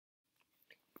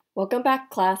Welcome back,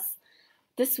 class.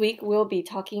 This week we'll be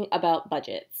talking about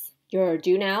budgets. Your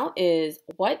do now is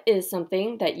what is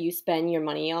something that you spend your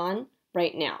money on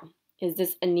right now? Is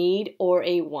this a need or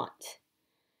a want?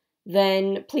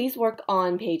 Then please work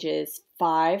on pages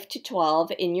 5 to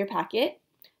 12 in your packet.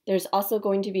 There's also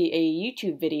going to be a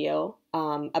YouTube video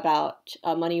about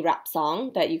a money rap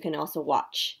song that you can also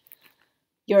watch.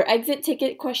 Your exit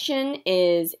ticket question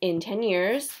is in 10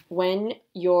 years, when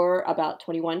you're about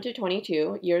 21 to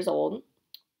 22 years old,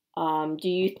 do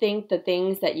you think the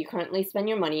things that you currently spend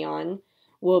your money on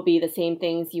will be the same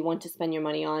things you want to spend your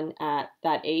money on at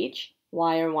that age?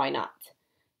 Why or why not?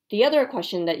 The other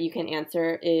question that you can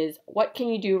answer is what can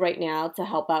you do right now to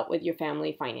help out with your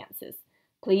family finances?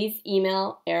 Please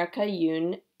email Erica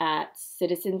Yoon at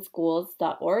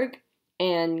citizenschools.org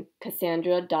and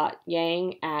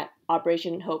cassandra.yang at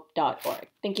operationhope.org.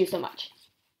 Thank you so much.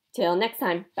 Till next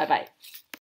time, bye bye.